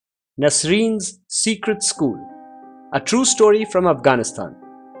Nasreen's Secret School, a true story from Afghanistan,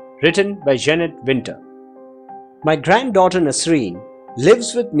 written by Janet Winter. My granddaughter Nasreen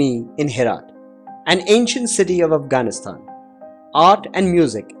lives with me in Herat, an ancient city of Afghanistan. Art and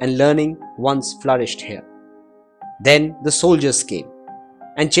music and learning once flourished here. Then the soldiers came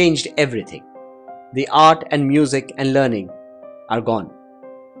and changed everything. The art and music and learning are gone.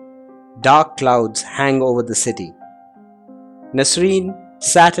 Dark clouds hang over the city. Nasreen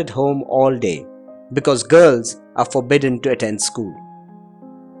sat at home all day because girls are forbidden to attend school.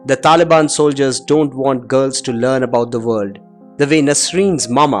 The Taliban soldiers don't want girls to learn about the world the way Nasreen's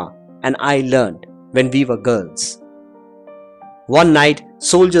mama and I learned when we were girls. One night,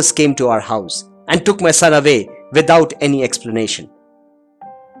 soldiers came to our house and took my son away without any explanation.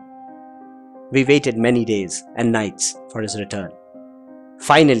 We waited many days and nights for his return.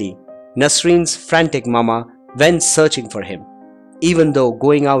 Finally, Nasreen's frantic mama went searching for him, even though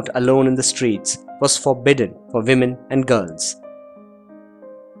going out alone in the streets was forbidden for women and girls.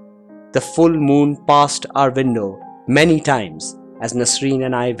 The full moon passed our window many times as Nasreen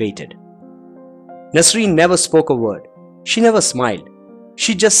and I waited. Nasreen never spoke a word. She never smiled.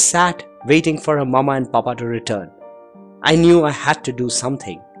 She just sat waiting for her mama and papa to return. I knew I had to do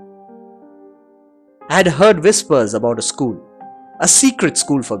something. I had heard whispers about a school, a secret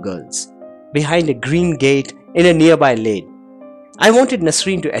school for girls, behind a green gate in a nearby lane. I wanted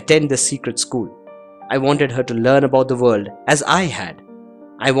Nasreen to attend this secret school. I wanted her to learn about the world as I had.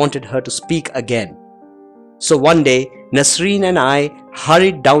 I wanted her to speak again. So one day, Nasreen and I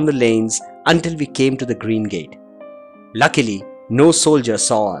hurried down the lanes until we came to the green gate. Luckily, no soldier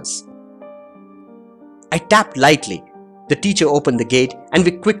saw us. I tapped lightly. The teacher opened the gate and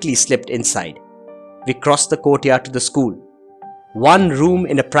we quickly slipped inside. We crossed the courtyard to the school. One room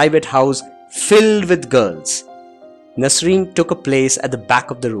in a private house filled with girls. Nasreen took a place at the back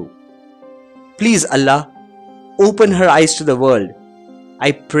of the room. Please Allah, open her eyes to the world,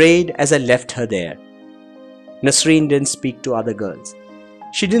 I prayed as I left her there. Nasreen didn't speak to other girls.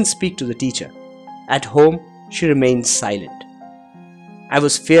 She didn't speak to the teacher. At home, she remained silent. I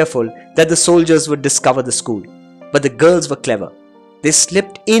was fearful that the soldiers would discover the school, but the girls were clever. They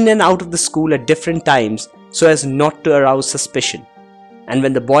slipped in and out of the school at different times so as not to arouse suspicion. And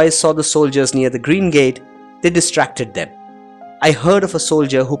when the boys saw the soldiers near the green gate, they distracted them. I heard of a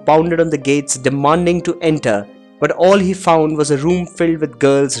soldier who pounded on the gates demanding to enter, but all he found was a room filled with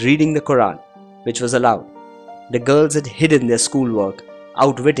girls reading the Quran, which was allowed. The girls had hidden their schoolwork,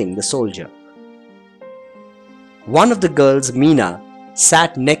 outwitting the soldier. One of the girls, Meena,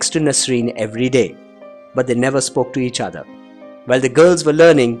 sat next to Nasreen every day, but they never spoke to each other. While the girls were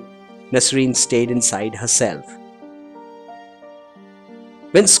learning, Nasreen stayed inside herself.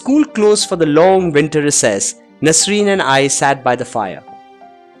 When school closed for the long winter recess, Nasreen and I sat by the fire.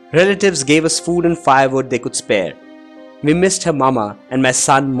 Relatives gave us food and firewood they could spare. We missed her mama and my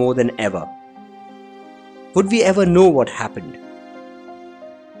son more than ever. Would we ever know what happened?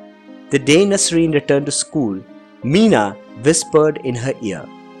 The day Nasreen returned to school, Meena whispered in her ear,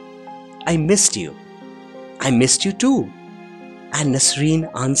 I missed you. I missed you too. And Nasreen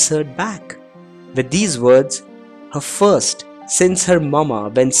answered back with these words, her first since her mama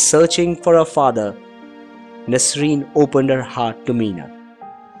went searching for her father. Nasreen opened her heart to Meena.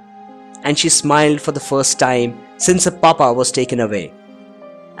 And she smiled for the first time since her papa was taken away.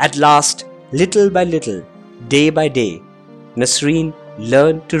 At last, little by little, day by day, Nasreen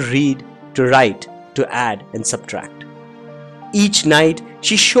learned to read, to write, to add and subtract. Each night,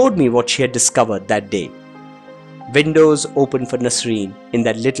 she showed me what she had discovered that day. Windows opened for Nasreen in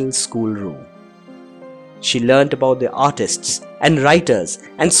that little schoolroom. She learnt about the artists and writers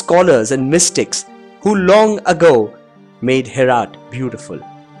and scholars and mystics who long ago made Herat beautiful.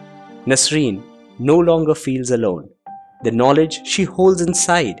 Nasreen no longer feels alone. The knowledge she holds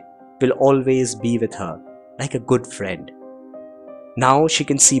inside will always be with her, like a good friend. Now she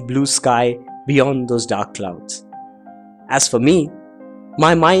can see blue sky beyond those dark clouds. As for me,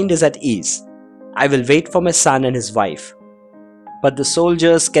 my mind is at ease. I will wait for my son and his wife. But the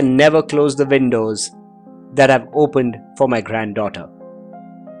soldiers can never close the windows that I've opened for my granddaughter.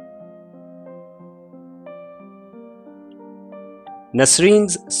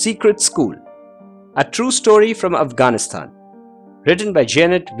 Nasreen's Secret School, a true story from Afghanistan, written by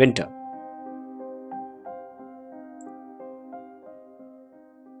Janet Winter.